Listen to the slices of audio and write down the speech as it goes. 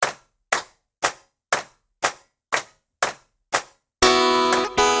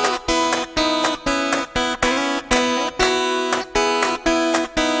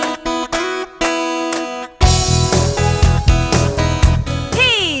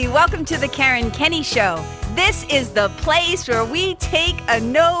welcome to the Karen Kenny Show. This is the place where we take a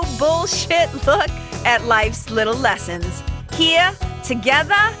no bullshit look at life's little lessons. Here,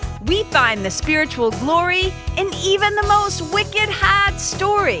 together, we find the spiritual glory in even the most wicked hard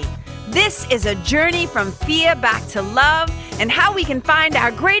story. This is a journey from fear back to love and how we can find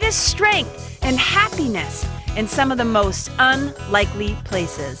our greatest strength and happiness in some of the most unlikely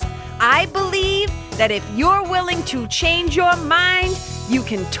places. I believe that if you're willing to change your mind, you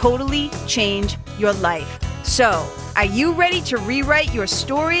can totally change your life. So, are you ready to rewrite your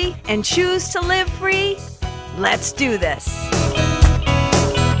story and choose to live free? Let's do this.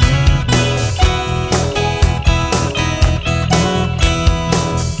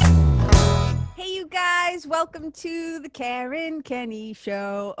 Hey, you guys, welcome to the Karen Kenny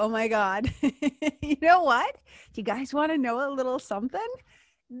Show. Oh my God. You know what? Do you guys want to know a little something?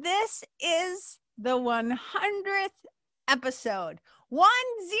 This is the 100th episode.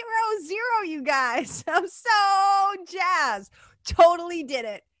 100, you guys. I'm so jazzed. Totally did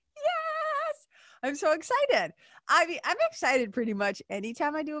it. Yes. I'm so excited. I mean, I'm excited pretty much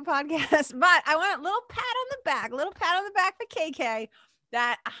anytime I do a podcast, but I want a little pat on the back for KK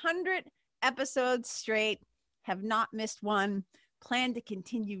that 100 episodes straight, have not missed one. Plan to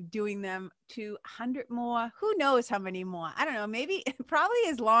continue doing them to 100 more. Who knows how many more? I don't know. Maybe probably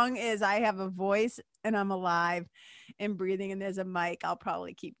as long as I have a voice and I'm alive and breathing and there's a mic, I'll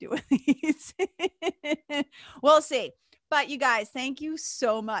probably keep doing these. We'll see. But you guys, thank you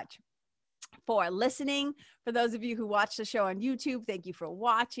so much for listening. For those of you who watch the show on YouTube, thank you for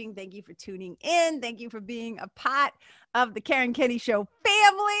watching. Thank you for tuning in. Thank you for being a part of the Karen Kenny Show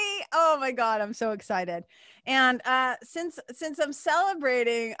family. Oh my God, I'm so excited. And since I'm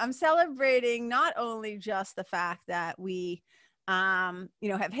celebrating not only just the fact that we have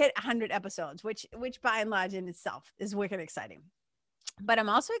hit 100 episodes, which by and large in itself is wicked exciting. But I'm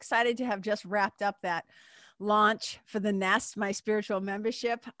also excited to have just wrapped up that launch for the Nest, my spiritual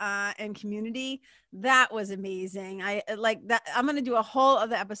membership and community. That was amazing. I like that. I'm going to do a whole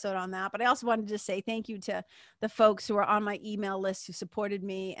other episode on that, but I also wanted to say thank you to the folks who are on my email list who supported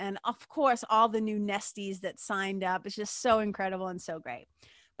me. And of course, all the new Nesties that signed up. It's just so incredible and so great.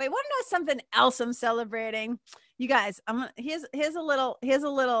 But you want to know something else I'm celebrating? You guys, here's a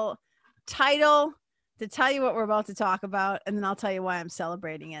little title to tell you what we're about to talk about, and then I'll tell you why I'm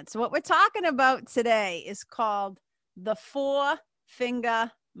celebrating it. So what we're talking about today is called the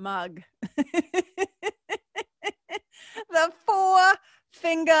 4-finger mug. The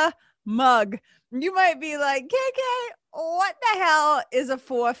 4-finger mug. You might be like, KK, what the hell is a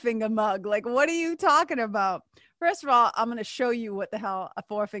 4-finger mug? Like, what are you talking about? First of all, I'm going to show you what the hell a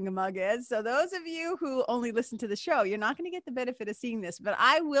 4-finger mug is. So those of you who only listen to the show, you're not going to get the benefit of seeing this, but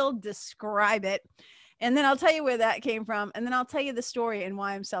I will describe it. And then I'll tell you where that came from. And then I'll tell you the story and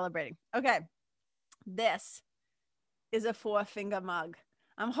why I'm celebrating. Okay. This is a 4-finger mug.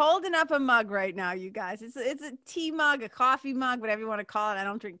 I'm holding up a mug right now, you guys. It's a tea mug, a coffee mug, whatever you want to call it. I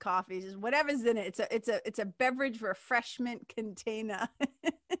don't drink coffee. It's just whatever's in it. It's a beverage refreshment container.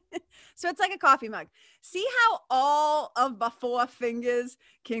 So it's like a coffee mug. See how all of the 4 fingers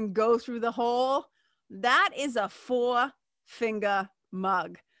can go through the hole? That is a 4-finger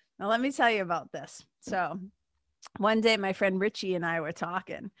mug. Now, let me tell you about this. So one day, my friend Richie and I were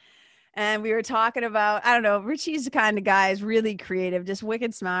talking, and we were talking about, I don't know, Richie's the kind of guy is really creative, just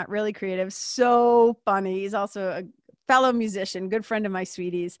wicked smart, really creative, so funny. He's also a fellow musician, good friend of my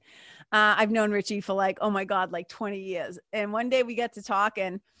sweeties. I've known Richie for like 20 years. And one day we got to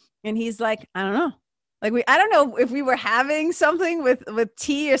talking, and he's like, I don't know. I don't know if we were having something with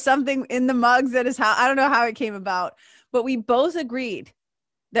tea or something in the mugs. That is how, I don't know how it came about, but we both agreed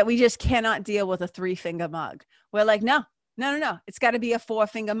that we just cannot deal with a 3-finger mug. We're like, no. It's got to be a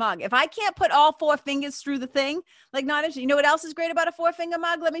 4-finger mug. If I can't put all 4 fingers through the thing, like not interesting. You know what else is great about a 4-finger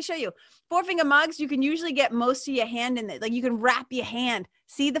mug? Let me show you. 4-finger mugs, you can usually get most of your hand in it. Like you can wrap your hand.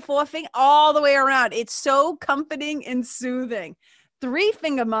 See the 4-finger all the way around. It's so comforting and soothing.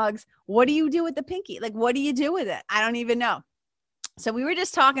 3-finger mugs, what do you do with the pinky? Like, what do you do with it? I don't even know. So we were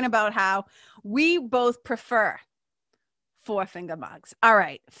just talking about how we both prefer 4-finger mugs. All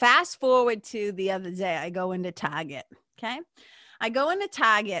right. Fast forward to the other day. I go into Target. Okay. I go into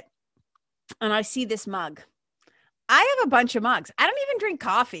Target and I see this mug. I have a bunch of mugs. I don't even drink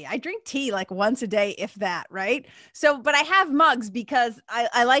coffee. I drink tea like once a day, if that, right? So, but I have mugs because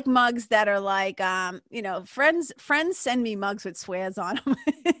I like mugs that are like, friends send me mugs with swears on them.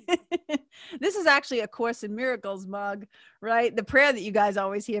 This is actually a Course in Miracles mug, right? The prayer that you guys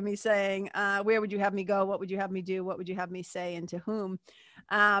always hear me saying, where would you have me go? What would you have me do? What would you have me say? And to whom?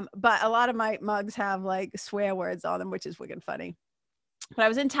 But a lot of my mugs have like swear words on them, which is wicked funny. But I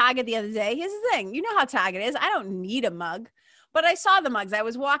was in Target the other day. Here's the thing. You know how Target is. I don't need a mug, but I saw the mugs. I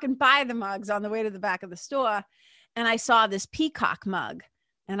was walking by the mugs on the way to the back of the store, and I saw this peacock mug.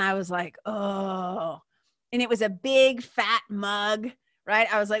 And I was like, oh. And it was a big, fat mug,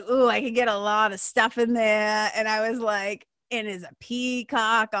 right? I was like, ooh, I could get a lot of stuff in there. And I was like, and there's a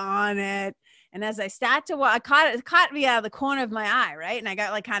peacock on it. And as I start to walk, it caught me out of the corner of my eye, right? And I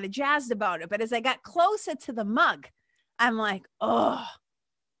got like kind of jazzed about it. But as I got closer to the mug, I'm like, oh,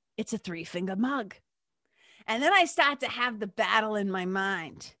 it's a 3-finger mug. And then I start to have the battle in my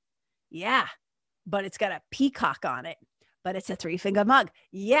mind. Yeah, but it's got a peacock on it, but it's a 3-finger mug.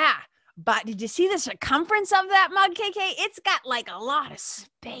 Yeah, but did you see the circumference of that mug, KK? It's got like a lot of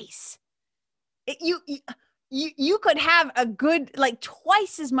space. You could have a good, like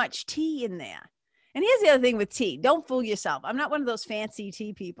twice as much tea in there. And here's the other thing with tea. Don't fool yourself. I'm not one of those fancy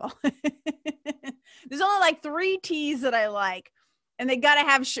tea people. There's only like 3 teas that I like. And they got to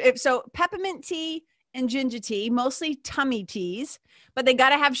have, so peppermint tea and ginger tea, mostly tummy teas, but they got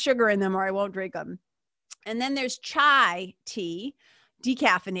to have sugar in them or I won't drink them. And then there's chai tea,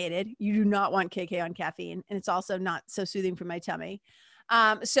 decaffeinated. You do not want KK on caffeine. And it's also not so soothing for my tummy.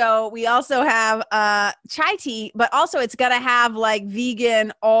 So we also have chai tea, but also it's got to have like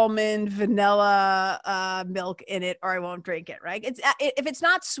vegan almond vanilla milk in it or I won't drink it, right? If it's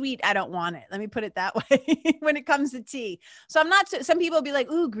not sweet, I don't want it. Let me put it that way when it comes to tea. So I'm not, some people will be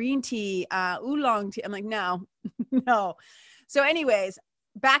like, ooh, green tea, oolong tea. I'm like, no, no. So anyways,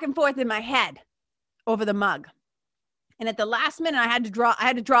 back and forth in my head over the mug. And at the last minute, I had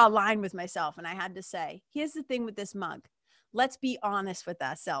to draw a line with myself and I had to say, here's the thing with this mug. Let's be honest with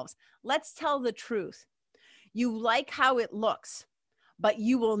ourselves. Let's tell the truth. You like how it looks, but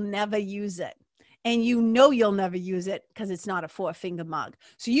you will never use it. And you know you'll never use it because it's not a 4-finger mug.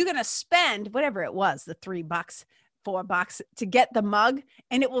 So you're going to spend whatever it was, the $3, $4 to get the mug,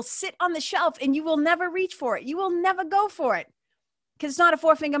 and it will sit on the shelf and you will never reach for it. You will never go for it because it's not a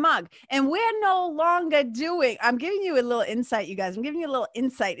 4-finger mug. And we're no longer doing, I'm giving you a little insight, you guys. I'm giving you a little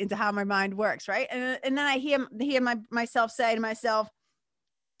insight into how my mind works, right? And then I hear myself say to myself,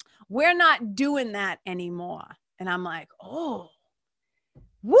 we're not doing that anymore. And I'm like, oh,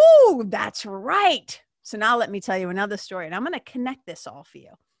 woo, that's right. So now let me tell you another story, and I'm going to connect this all for you.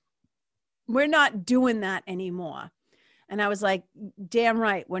 We're not doing that anymore. And I was like, damn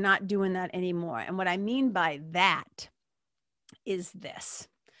right, we're not doing that anymore. And what I mean by that is this.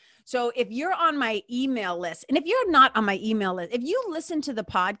 So if you're on my email list, and if you're not on my email list, if you listen to the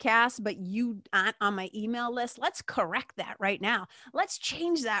podcast, but you aren't on my email list, let's correct that right now. Let's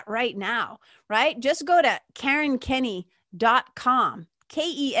change that right now, right? Just go to KarenKenney.com,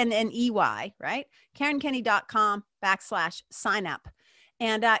 KENNEY, right? KarenKenney.com/sign up.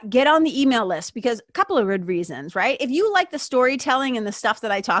 And get on the email list because a couple of good reasons, right? If you like the storytelling and the stuff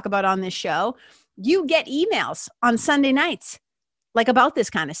that I talk about on this show, you get emails on Sunday nights, like about this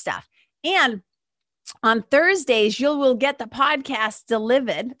kind of stuff. And on Thursdays, you will get the podcast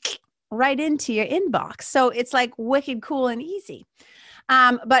delivered right into your inbox. So it's like wicked cool and easy.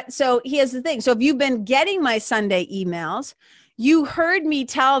 But so here's the thing. So if you've been getting my Sunday emails, you heard me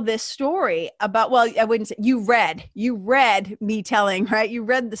tell this story about, well, I wouldn't say you read me telling, right? You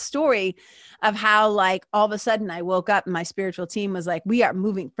read the story of how like all of a sudden I woke up and my spiritual team was like, we are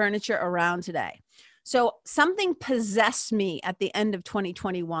moving furniture around today. So something possessed me at the end of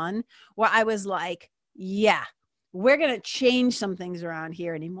 2021 where I was like, yeah, we're going to change some things around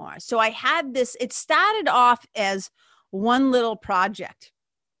here anymore. So I had this, it started off as one little project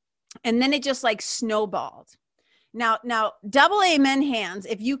and then it just like snowballed. Now, double amen hands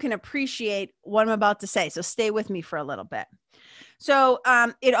if you can appreciate what I'm about to say. So stay with me for a little bit. So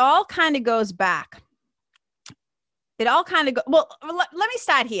it all kind of goes back. Well, let me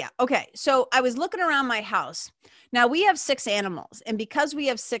start here. Okay, so I was looking around my house. Now we have 6 animals, and because we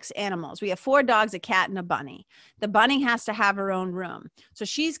have 6 animals, we have 4 dogs, a cat, and a bunny. The bunny has to have her own room. So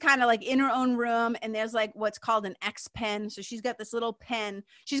she's kind of like in her own room, and there's like what's called an X pen. So she's got this little pen.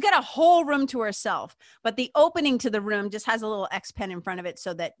 She's got a whole room to herself, but the opening to the room just has a little X pen in front of it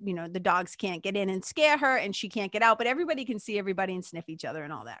so that, you know, the dogs can't get in and scare her, and she can't get out, but everybody can see everybody and sniff each other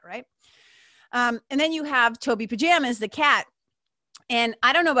and all that, right? And then you have Toby Pajamas, the cat. And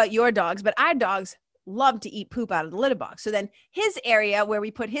I don't know about your dogs, but our dogs love to eat poop out of the litter box. So then his area where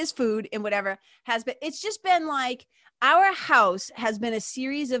we put his food and whatever it's just been like, our house has been a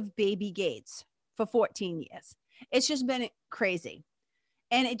series of baby gates for 14 years. It's just been crazy.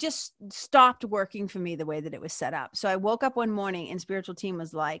 And it just stopped working for me the way that it was set up. So I woke up one morning and spiritual team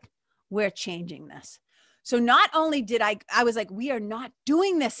was like, we're changing this. So not only did I was like, we are not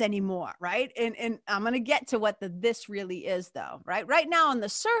doing this anymore, right? And I'm going to get to what this really is though, right? Right now on the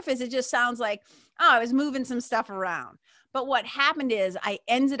surface, it just sounds like, oh, I was moving some stuff around. But what happened is I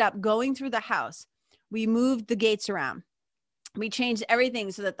ended up going through the house. We moved the gates around. We changed everything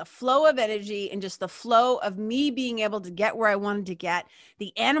so that the flow of energy and just the flow of me being able to get where I wanted to get,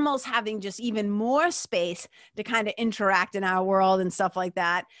 the animals having just even more space to kind of interact in our world and stuff like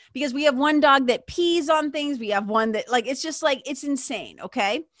that. Because we have one dog that pees on things. We have one that like, it's just like, it's insane.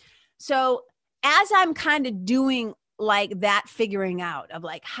 Okay. So as I'm kind of doing like that, figuring out of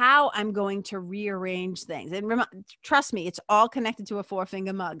like how I'm going to rearrange things. And trust me, it's all connected to a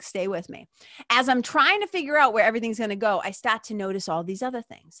 4-finger mug. Stay with me. As I'm trying to figure out where everything's going to go, I start to notice all these other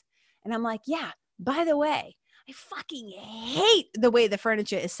things. And I'm like, yeah, by the way, I fucking hate the way the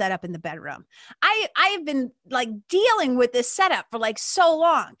furniture is set up in the bedroom. I've been like dealing with this setup for like so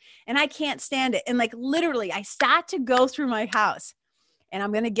long and I can't stand it. And like literally I start to go through my house and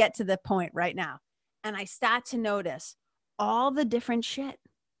I'm going to get to the point right now. And I start to notice all the different shit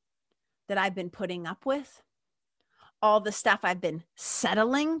that I've been putting up with, all the stuff I've been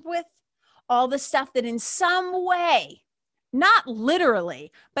settling with, all the stuff that in some way, not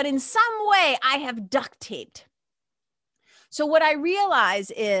literally, but in some way I have duct taped. So what I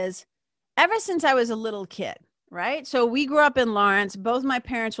realize is ever since I was a little kid, right? So we grew up in Lawrence. Both my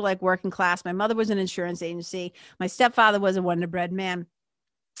parents were like working class. My mother was an insurance agency. My stepfather was a Wonder Bread man.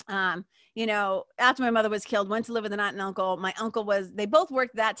 You know, after my mother was killed, went to live with an aunt and uncle. My uncle they both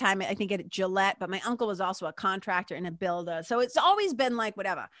worked that time, I think at Gillette, but my uncle was also a contractor and a builder. So it's always been like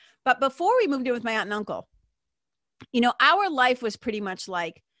whatever. But before we moved in with my aunt and uncle, you know, our life was pretty much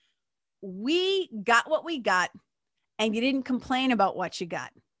like we got what we got and you didn't complain about what you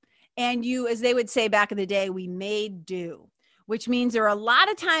got. And you, as they would say back in the day, we made do, which means there are a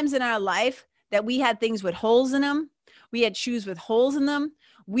lot of times in our life that we had things with holes in them. We had shoes with holes in them.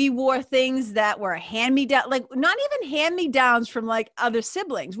 We wore things that were hand-me-down, like not even hand-me-downs from like other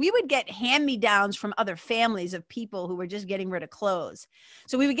siblings. We would get hand-me-downs from other families of people who were just getting rid of clothes.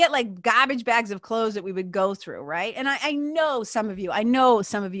 So we would get like garbage bags of clothes that we would go through, right? And I know some of you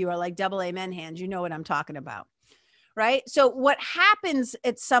are like double amen hands. You know what I'm talking about, right? So what happens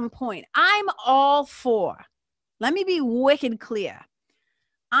at some point, I'm all for, let me be wicked clear.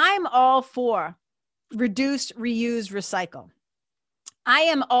 I'm all for reduce, reuse, recycle. I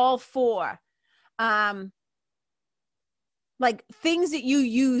am all for like things that you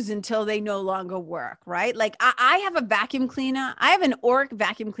use until they no longer work, right? Like I have a vacuum cleaner. I have an Oreck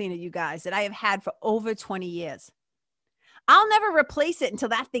vacuum cleaner, you guys, that I have had for over 20 years. I'll never replace it until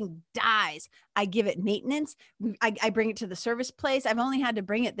that thing dies. I give it maintenance. I bring it to the service place. I've only had to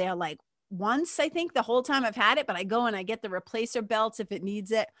bring it there like once, I think, the whole time I've had it, but I go and I get the replacer belts if it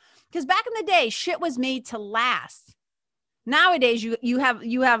needs it. Because back in the day, shit was made to last. Nowadays, you have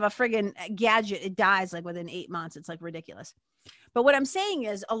a friggin' gadget. It dies like within 8 months. It's like ridiculous. But what I'm saying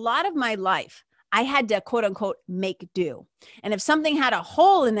is a lot of my life, I had to quote unquote make do. And if something had a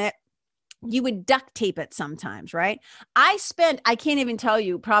hole in it, you would duct tape it sometimes, right? I can't even tell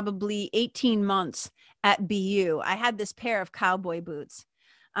you, probably 18 months at BU. I had this pair of cowboy boots.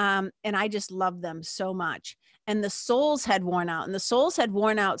 And I just loved them so much. And the soles had worn out. And the soles had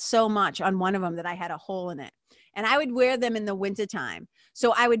worn out so much on one of them that I had a hole in it. And I would wear them in the wintertime.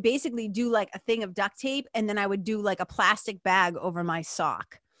 So I would basically do like a thing of duct tape. And then I would do like a plastic bag over my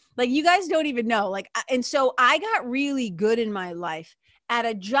sock. Like you guys don't even know. Like, and so I got really good in my life at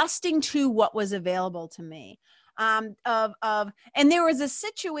adjusting to what was available to me. And there was a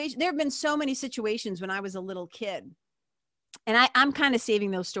situation, there have been so many situations when I was a little kid. And I'm kind of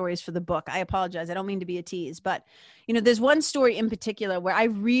saving those stories for the book. I apologize. I don't mean to be a tease, but you know, there's one story in particular where I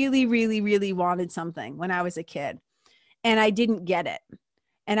really, really, really wanted something when I was a kid and I didn't get it.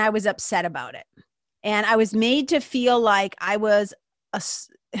 And I was upset about it. And I was made to feel like I was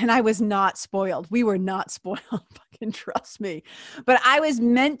and I was not spoiled. We were not spoiled. Fucking trust me. But I was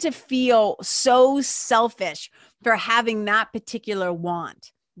meant to feel so selfish for having that particular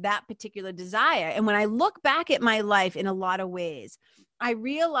want, that particular desire. And when I look back at my life in a lot of ways, I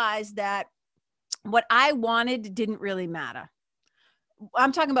realized that what I wanted didn't really matter.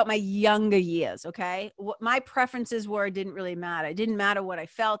 I'm talking about my younger years, okay? What my preferences were didn't really matter. It didn't matter what I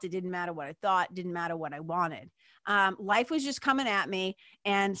felt. It didn't matter what I thought. It didn't matter what I wanted. Life was just coming at me.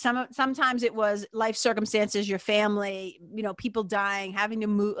 And sometimes it was life circumstances, your family, you know, people dying, having to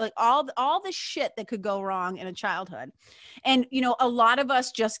move, like all the shit that could go wrong in a childhood. And, you know, a lot of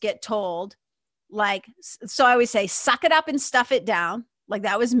us just get told, like, so I always say, suck it up and stuff it down. Like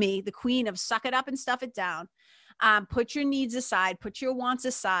that was me, the queen of suck it up and stuff it down. Put your needs aside, put your wants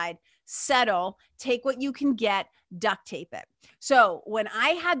aside, settle, take what you can get, duct tape it. So when I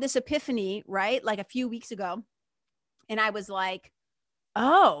had this epiphany, right, like a few weeks ago, and I was like,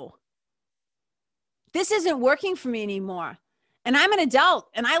 oh, this isn't working for me anymore. And I'm an adult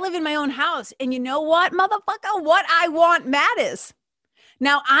and I live in my own house. And you know what, motherfucker, what I want matters.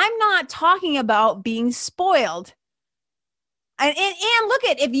 Now, I'm not talking about being spoiled. And look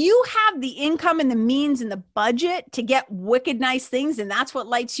at, if you have the income and the means and the budget to get wicked nice things, and that's what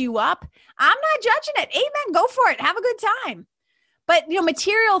lights you up, I'm not judging it. Amen. Go for it. Have a good time. But, you know,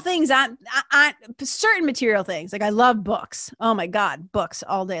 material things, certain material things, like I love books. Oh my God, books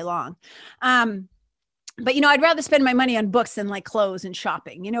all day long. But, you know, I'd rather spend my money on books than like clothes and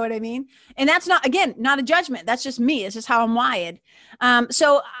shopping. You know what I mean? And that's not, again, not a judgment. That's just me. It's just how I'm wired.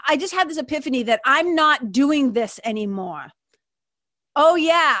 So I just had this epiphany that I'm not doing this anymore. Oh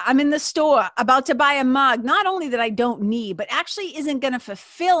yeah, I'm in the store about to buy a mug, not only that I don't need, but actually isn't going to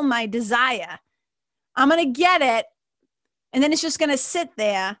fulfill my desire. I'm going to get it. And then it's just going to sit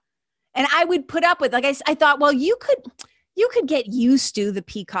there. And I would put up with, like I thought, well, you could get used to the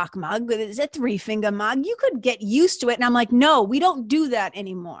peacock mug. It's a 3-finger mug. You could get used to it. And I'm like, no, we don't do that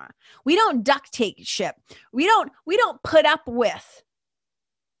anymore. We don't duct tape ship. We don't put up with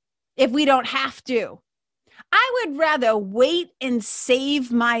if we don't have to. I would rather wait and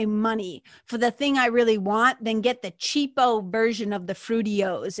save my money for the thing I really want than get the cheapo version of the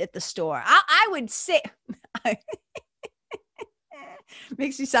Fruitios at the store. I would say,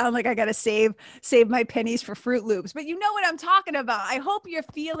 makes you sound like I got to save my pennies for Fruit Loops, but you know what I'm talking about. I hope you're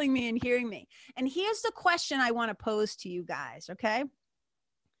feeling me and hearing me. And here's the question I want to pose to you guys. Okay.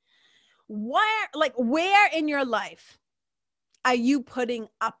 Where in your life are you putting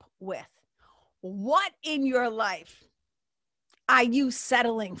up with? What in your life are you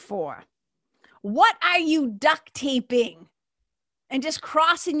settling for? What are you duct taping and just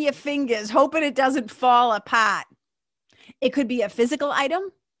crossing your fingers, hoping it doesn't fall apart? It could be a physical item.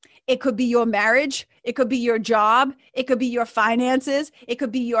 It could be your marriage. It could be your job. It could be your finances. It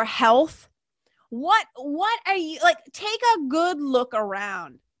could be your health. What are you like? Take a good look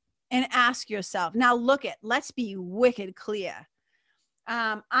around and ask yourself. Now let's be wicked clear.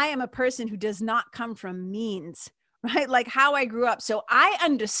 I am a person who does not come from means, right? Like how I grew up. So I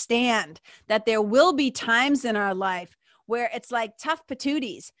understand that there will be times in our life where it's like tough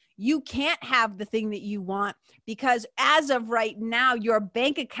patooties. You can't have the thing that you want because as of right now, your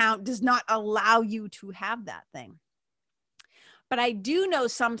bank account does not allow you to have that thing. But I do know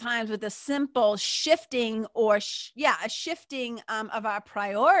sometimes with a simple shifting a shifting of our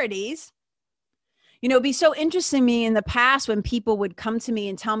priorities. You know, it'd be so interesting to me in the past when people would come to me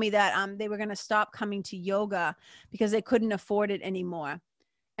and tell me that they were going to stop coming to yoga because they couldn't afford it anymore.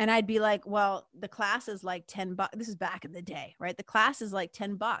 And I'd be like, well, the class is like $10. This is back in the day, right? The class is like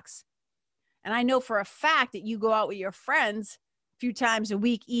 $10. And I know for a fact that you go out with your friends a few times a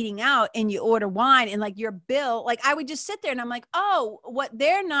week eating out and you order wine and like your bill, like I would just sit there and I'm like, oh, what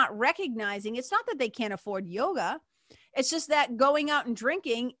they're not recognizing, it's not that they can't afford yoga. It's just that going out and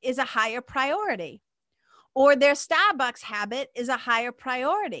drinking is a higher priority. Or their Starbucks habit is a higher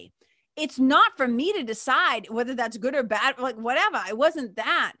priority. It's not for me to decide whether that's good or bad, like whatever. It wasn't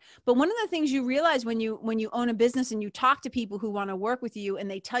that. But one of the things you realize when you own a business and you talk to people who want to work with you and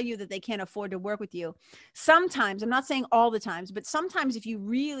they tell you that they can't afford to work with you, sometimes, I'm not saying all the times, but sometimes if you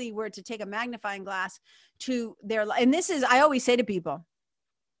really were to take a magnifying glass to their life, and this is, I always say to people,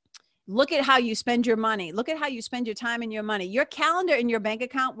 look at how you spend your money. Look at how you spend your time and your money. Your calendar and your bank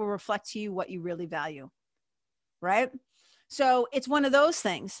account will reflect to you what you really value. Right? So it's one of those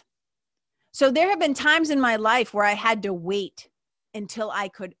things. So there have been times in my life where I had to wait until I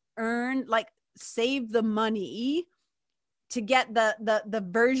could save the money to get the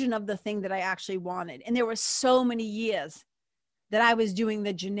version of the thing that I actually wanted. And there were so many years that I was doing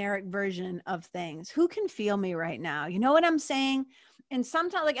the generic version of things. Who can feel me right now? You know what I'm saying? And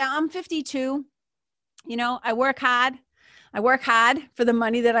sometimes, like I'm 52, you know, I work hard. I work hard for the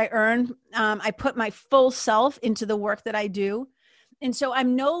money that I earn. I put my full self into the work that I do. And so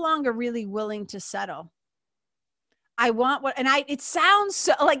I'm no longer really willing to settle. I want it sounds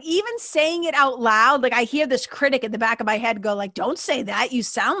so, like even saying it out loud, like I hear this critic in the back of my head go like, don't say that. You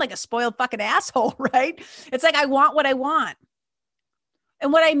sound like a spoiled fucking asshole, right? It's like, I want what I want.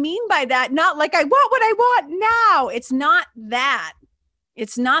 And what I mean by that, not like I want what I want now. It's not that.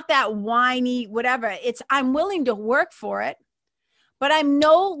 It's not that whiny, whatever. It's I'm willing to work for it, but I'm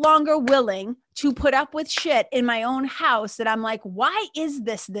no longer willing to put up with shit in my own house that I'm like, why is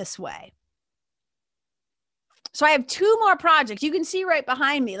this way? So I have 2 more projects. You can see right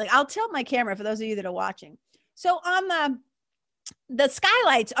behind me. Like I'll tilt my camera for those of you that are watching. So on the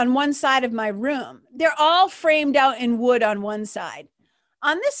skylights on one side of my room, they're all framed out in wood on one side.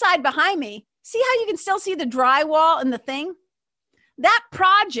 On this side behind me, see how you can still see the drywall and the thing? That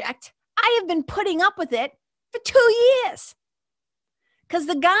project, I have been putting up with it for 2 years. Because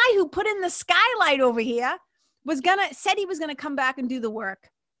the guy who put in the skylight over here said he was gonna come back and do the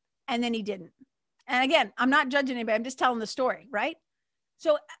work, and then he didn't. And again, I'm not judging anybody, I'm just telling the story, right?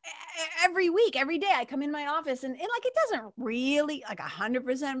 So every week, every day, I come in my office and it doesn't really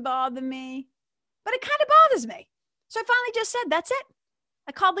 100% bother me, but it kind of bothers me. So I finally just said, that's it.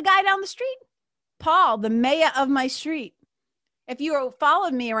 I called the guy down the street, Paul, the mayor of my street. If you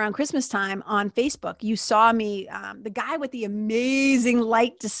followed me around Christmas time on Facebook, you saw me, the guy with the amazing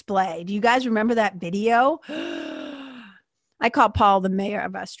light display. Do you guys remember that video? I called Paul the mayor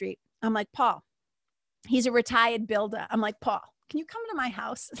of our street. I'm like, Paul, he's a retired builder. I'm like, Paul, can you come to my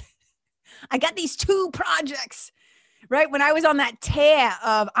house? I got these 2 projects, right? When I was on that tear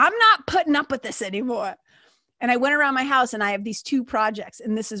of, I'm not putting up with this anymore. And I went around my house and I have these 2 projects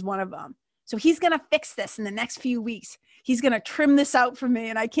and this is one of them. So he's going to fix this in the next few weeks. He's going to trim this out for me.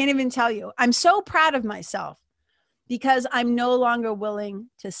 And I can't even tell you, I'm so proud of myself because I'm no longer willing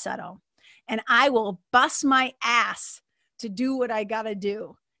to settle. And I will bust my ass to do what I got to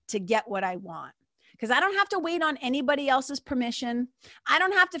do to get what I want. Because I don't have to wait on anybody else's permission. I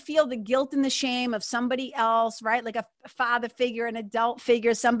don't have to feel the guilt and the shame of somebody else, right? Like a father figure, an adult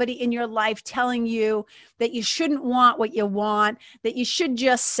figure, somebody in your life telling you that you shouldn't want what you want, that you should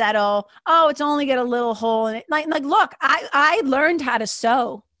just settle. Oh, it's only got a little hole in it. Like look, I learned how to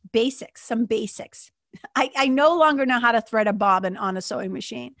sew some basics. I no longer know how to thread a bobbin on a sewing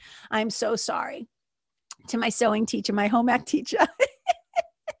machine. I'm so sorry to my sewing teacher, my home ec teacher.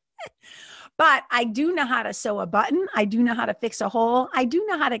 But I do know how to sew a button. I do know how to fix a hole. I do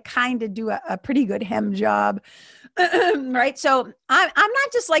know how to kind of do a pretty good hem job, right? So I'm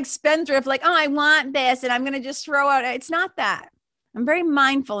not just like spendthrift, like, oh, I want this and I'm going to just throw out. It's not that. I'm very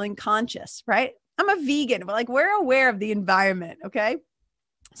mindful and conscious, right? I'm a vegan, but like we're aware of the environment, okay?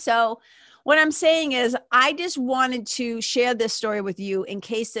 So what I'm saying is I just wanted to share this story with you in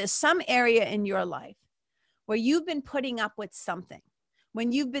case there's some area in your life where you've been putting up with something,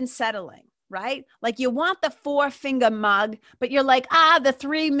 when you've been settling, right? Like you want the 4-finger mug, but you're like, the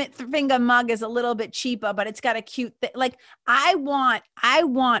 3-finger mug is a little bit cheaper, but it's got a cute thing. Like I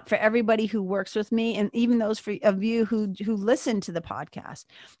want for everybody who works with me, and even those of you who listen to the podcast,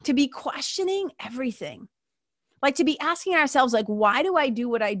 to be questioning everything. Like to be asking ourselves, like, why do I do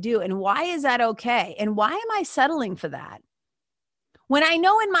what I do? And why is that okay? And why am I settling for that? When I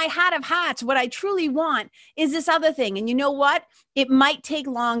know in my heart of hearts, what I truly want is this other thing. And you know what? It might take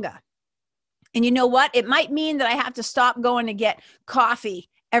longer. And you know what? It might mean that I have to stop going to get coffee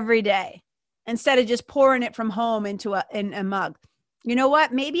every day instead of just pouring it from home into a mug. You know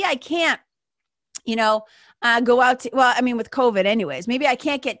what? Maybe I can't, go out to, with COVID anyways, maybe I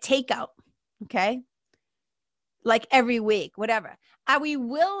can't get takeout. Okay. Like every week, whatever. Are we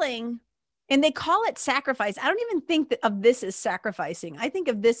willing? And they call it sacrifice. I don't even think of this as sacrificing. I think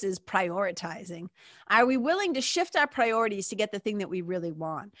of this as prioritizing. Are we willing to shift our priorities to get the thing that we really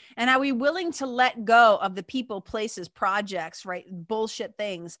want? And are we willing to let go of the people, places, projects, right? Bullshit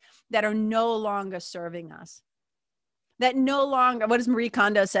things that are no longer serving us? That no longer, what does Marie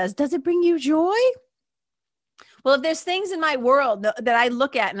Kondo says? Does it bring you joy? Well, if there's things in my world that I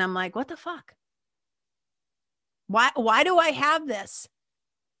look at and I'm like, what the fuck? Why do I have this?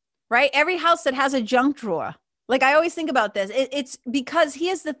 Right? Every house that has a junk drawer. Like I always think about this. It's because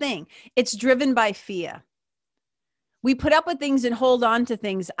here's the thing. It's driven by fear. We put up with things and hold on to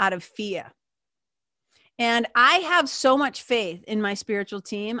things out of fear. And I have so much faith in my spiritual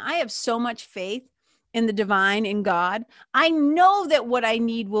team. I have so much faith in the divine, in God. I know that what I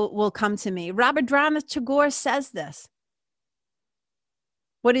need will come to me. Rabindranath Tagore says this.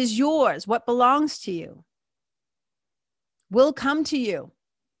 What is yours, what belongs to you, will come to you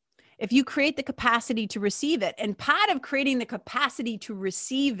if you create the capacity to receive it. And part of creating the capacity to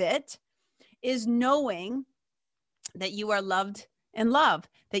receive it is knowing that you are loved and loved,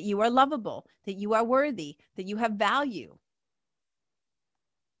 that you are lovable, that you are worthy, that you have value,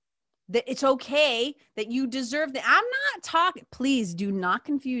 that it's okay, that you deserve that. I'm not talking, please do not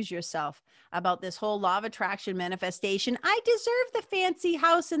confuse yourself about this whole law of attraction manifestation. I deserve the fancy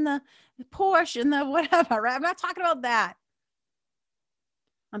house and the Porsche and the whatever, right? I'm not talking about that.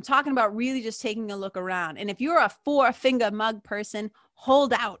 I'm talking about really just taking a look around. And if you're a 4-finger mug person,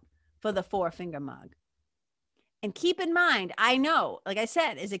 hold out for the 4-finger mug. And keep in mind, I know, like I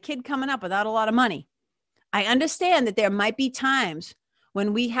said, as a kid coming up without a lot of money, I understand that there might be times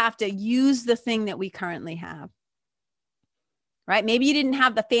when we have to use the thing that we currently have, right? Maybe you didn't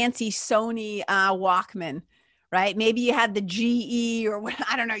have the fancy Sony Walkman, right? Maybe you had the GE or what,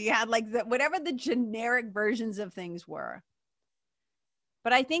 I don't know. You had like whatever the generic versions of things were.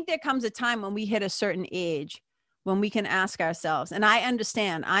 But I think there comes a time when we hit a certain age when we can ask ourselves, and I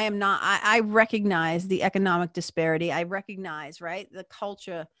understand, I recognize the economic disparity. I recognize, right, the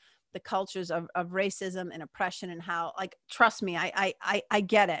cultures of racism and oppression and how, like, trust me, I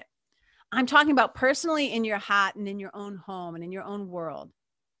get it. I'm talking about personally in your heart and in your own home and in your own world.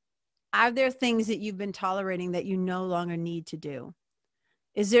 Are there things that you've been tolerating that you no longer need to do?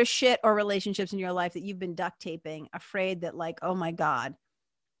 Is there shit or relationships in your life that you've been duct taping, afraid that, like, oh my God,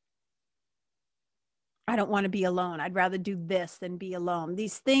 I don't want to be alone. I'd rather do this than be alone.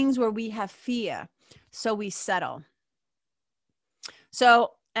 These things where we have fear, so we settle.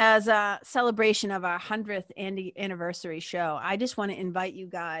 So as a celebration of our 100th anniversary show, I just want to invite you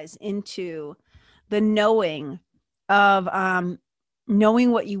guys into the knowing of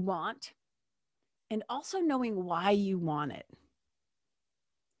knowing what you want and also knowing why you want it.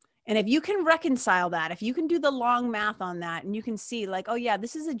 And if you can reconcile that, if you can do the long math on that and you can see, like, oh yeah,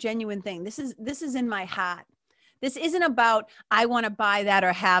 this is a genuine thing. This is in my heart. This isn't about, I want to buy that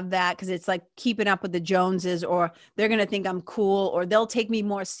or have that because it's like keeping up with the Joneses, or they're going to think I'm cool, or they'll take me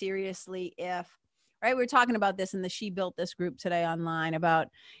more seriously if, right? We were talking about this in the She Built This group today online about,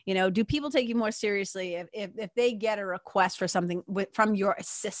 you know, do people take you more seriously if they get a request for something from your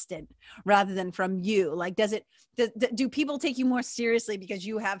assistant rather than from you? Like, do people take you more seriously because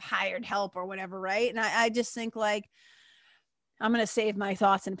you have hired help or whatever, right? And I just think, like, I'm going to save my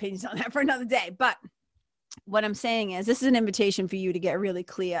thoughts and opinions on that for another day. But what I'm saying is, this is an invitation for you to get really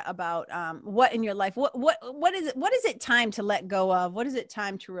clear about what in your life, what is it time to let go of? What is it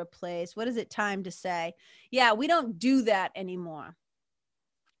time to replace? What is it time to say, yeah, we don't do that anymore.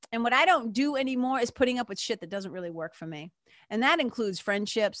 And what I don't do anymore is putting up with shit that doesn't really work for me. And that includes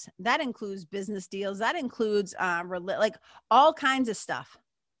friendships. That includes business deals. That includes like all kinds of stuff.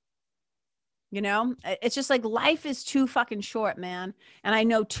 You know, it's just like life is too fucking short, man. And I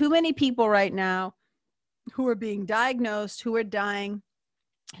know too many people right now who are being diagnosed, who are dying,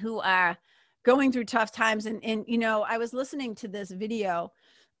 who are going through tough times. And you know, I was listening to this video,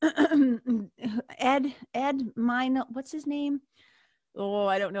 Ed Mine, what's his name? Oh,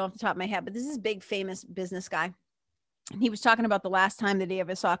 I don't know off the top of my head, but this is a big famous business guy. And he was talking about the last time that he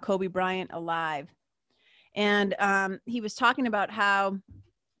ever saw Kobe Bryant alive. And he was talking about how,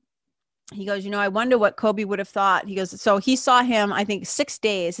 he goes, you know, I wonder what Kobe would have thought. He goes, so he saw him, I think, 6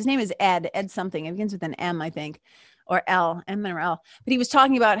 days. His name is Ed something. It begins with an M, I think, or L, M or L. But he was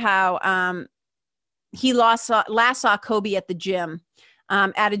talking about how he last saw Kobe at the gym,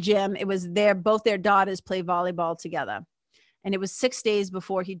 at a gym. It was both their daughters play volleyball together. And it was 6 days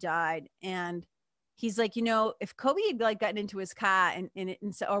before he died. And he's like, you know, if Kobe had like gotten into his car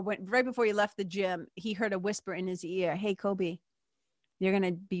or went right before he left the gym, he heard a whisper in his ear, hey, Kobe, you're going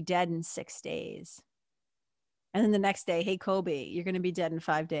to be dead in 6 days. And then the next day, hey, Kobe, you're going to be dead in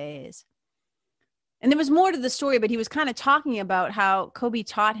 5 days. And there was more to the story, but he was kind of talking about how Kobe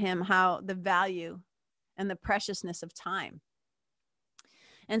taught him how the value and the preciousness of time.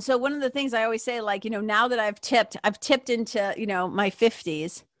 And so one of the things I always say, like, you know, now that I've tipped into, you know, my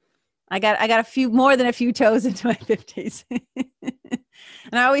 50s, I got more than a few toes into my 50s.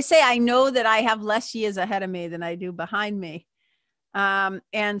 And I always say, I know that I have less years ahead of me than I do behind me.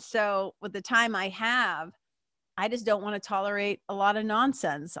 And so with the time I have, I just don't want to tolerate a lot of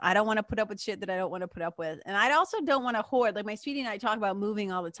nonsense. I don't want to put up with shit that I don't want to put up with. And I also don't want to hoard. Like my sweetie and I talk about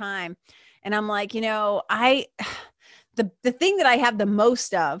moving all the time. And I'm like, you know, the thing that I have the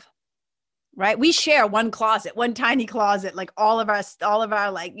most of, right? We share one closet, one tiny closet, like all of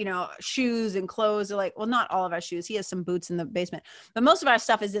our like, you know, shoes and clothes are like, well, not all of our shoes. He has some boots in the basement, but most of our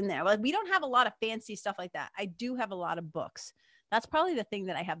stuff is in there. Like we don't have a lot of fancy stuff like that. I do have a lot of books. That's probably the thing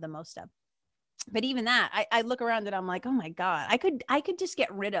that I have the most of. But even that, I look around and I'm like, oh my God, I could just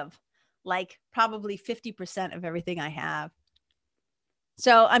get rid of like probably 50% of everything I have.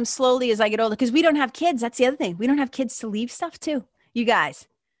 So I'm slowly, as I get older, because we don't have kids. That's the other thing. We don't have kids to leave stuff to, you guys.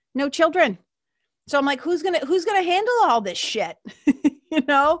 No children. So I'm like, who's gonna handle all this shit? You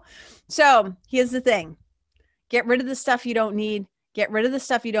know? So here's the thing. Get rid of the stuff you don't need. Get rid of the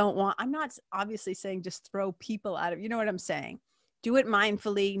stuff you don't want. I'm not obviously saying just throw people out of, you know what I'm saying? Do it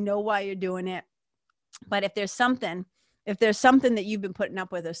mindfully, know why you're doing it. But if there's something that you've been putting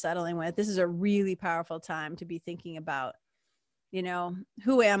up with or settling with, this is a really powerful time to be thinking about, you know,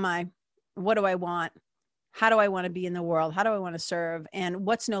 who am I? What do I want? How do I want to be in the world? How do I want to serve? And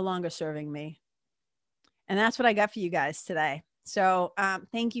what's no longer serving me? And that's what I got for you guys today. So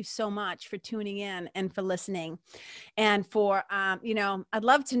thank you so much for tuning in and for listening. And for, I'd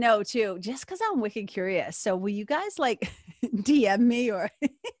love to know too, just because I'm wicked curious. So will you guys like DM me or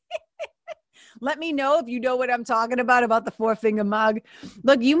let me know if you know what I'm talking about the 4-finger mug.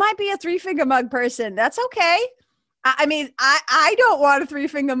 Look, you might be a 3-finger mug person. That's okay. I mean, I don't want a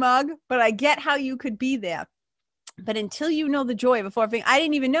 3-finger mug, but I get how you could be there. But until you know the joy of a 4-finger, I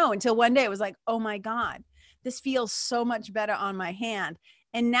didn't even know until one day it was like, oh my God, this feels so much better on my hand.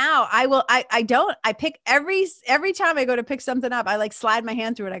 And now I pick every time I go to pick something up, I like slide my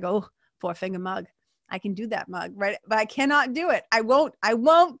hand through it. I go, 4-finger mug. I can do that mug, right? But I cannot do it. I won't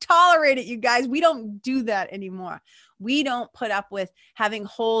tolerate it, you guys. We don't do that anymore. We don't put up with having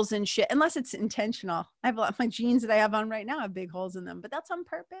holes and shit unless it's intentional. I have a lot of my jeans that I have on right now have big holes in them, but that's on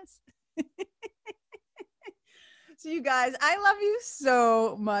purpose. So you guys, I love you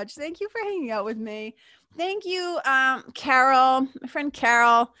so much. Thank you for hanging out with me. Thank you, Carol, my friend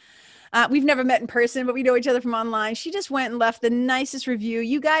Carol. We've never met in person, but we know each other from online. She just went and left the nicest review.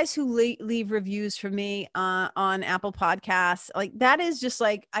 You guys who leave reviews for me on Apple Podcasts, like that is just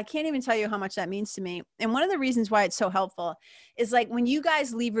like, I can't even tell you how much that means to me. And one of the reasons why it's so helpful is like when you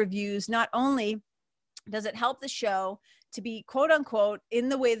guys leave reviews, not only does it help the show to be quote unquote in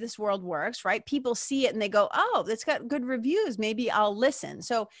the way this world works, right? People see it and they go, oh, it's got good reviews. Maybe I'll listen.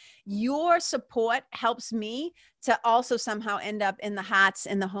 So your support helps me to also somehow end up in the hearts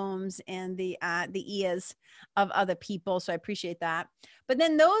and the homes and the ears of other people. So I appreciate that. But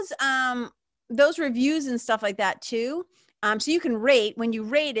then those reviews and stuff like that too. So you can rate. When you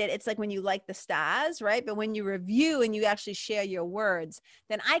rate it, it's like when you like the stars, right? But when you review and you actually share your words,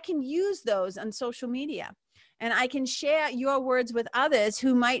 then I can use those on social media. And I can share your words with others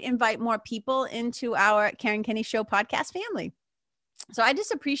who might invite more people into our Karen Kenney Show podcast family. So I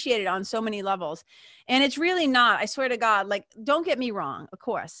just appreciate it on so many levels. And it's really not, I swear to God, like, don't get me wrong, of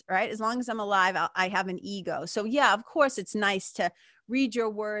course, right? As long as I'm alive, I have an ego. So yeah, of course, it's nice to read your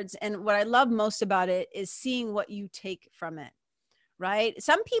words. And what I love most about it is seeing what you take from it. Right?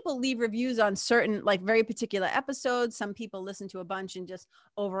 Some people leave reviews on certain, like very particular episodes. Some people listen to a bunch and just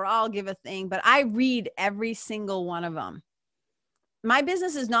overall give a thing, but I read every single one of them. My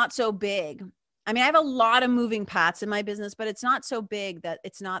business is not so big. I mean, I have a lot of moving parts in my business, but it's not so big that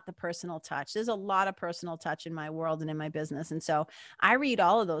it's not the personal touch. There's a lot of personal touch in my world and in my business. And so I read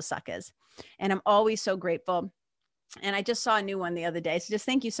all of those suckers and I'm always so grateful. And I just saw a new one the other day. So just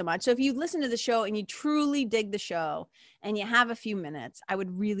thank you so much. So if you listen to the show and you truly dig the show and you have a few minutes, I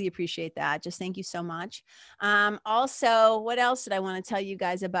would really appreciate that. Just thank you so much. Also, what else did I want to tell you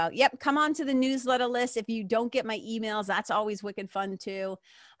guys about? Yep. Come on to the newsletter list. If you don't get my emails, that's always wicked fun too.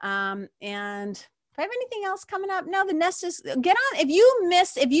 And if I have anything else coming up, no, the nest is get on. If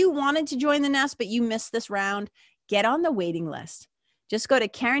you wanted to join the nest, but you missed this round, get on the waiting list. Just go to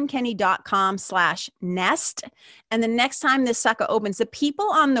KarenKenney.com/nest. And the next time this sucker opens, the people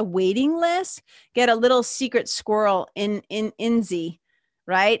on the waiting list get a little secret squirrel in INSI,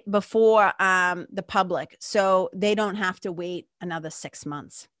 right? Before the public. So they don't have to wait another 6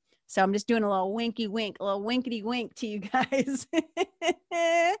 months. So I'm just doing a little winky wink, a little winkety wink to you guys.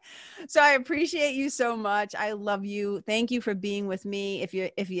 So I appreciate you so much. I love you. Thank you for being with me. If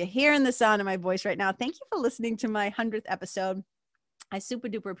you're hearing the sound of my voice right now, thank you for listening to my 100th episode. I super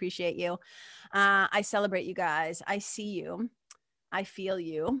duper appreciate you. I celebrate you guys. I see you. I feel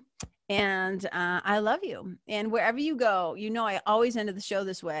you. And I love you. And wherever you go, you know, I always end the show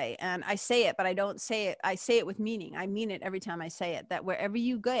this way. And I say it, but I don't say it. I say it with meaning. I mean it every time I say it, that wherever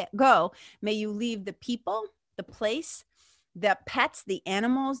you go, may you leave the people, the place, the pets, the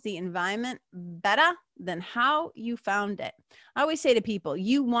animals, the environment better than how you found it. I always say to people,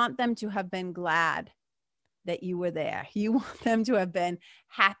 you want them to have been glad that you were there. You want them to have been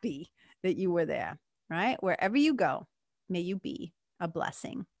happy that you were there, right? Wherever you go, may you be a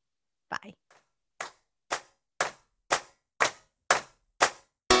blessing. Bye.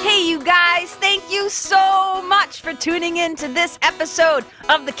 Hey, you guys, thank you so much for tuning in to this episode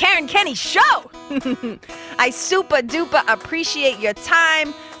of The Karen Kenney Show. I super duper appreciate your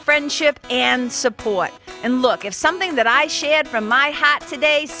time, friendship, and support. And look, if something that I shared from my heart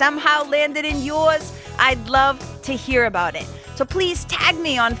today somehow landed in yours, I'd love to hear about it. So please tag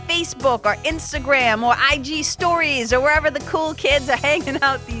me on Facebook or Instagram or IG stories or wherever the cool kids are hanging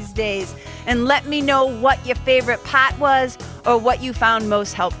out these days. And let me know what your favorite part was or what you found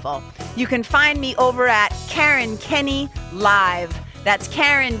most helpful. You can find me over at Karen Kenney Live. That's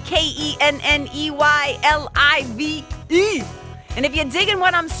Karen, KenneYLIVE. And if you're digging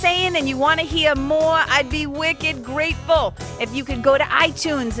what I'm saying and you want to hear more, I'd be wicked grateful if you could go to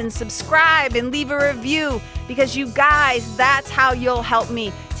iTunes and subscribe and leave a review, because you guys, that's how you'll help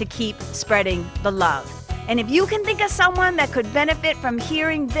me to keep spreading the love. And if you can think of someone that could benefit from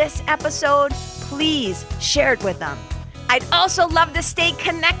hearing this episode, please share it with them. I'd also love to stay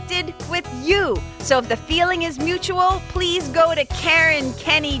connected with you. So if the feeling is mutual, please go to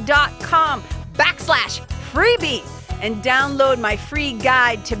KarenKenney.com/freebie and download my free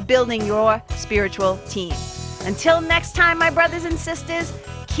guide to building your spiritual team. Until next time, my brothers and sisters,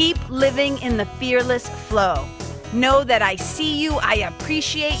 keep living in the fearless flow. Know that I see you, I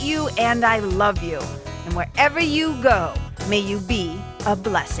appreciate you, and I love you. And wherever you go, may you be a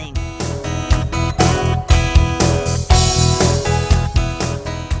blessing.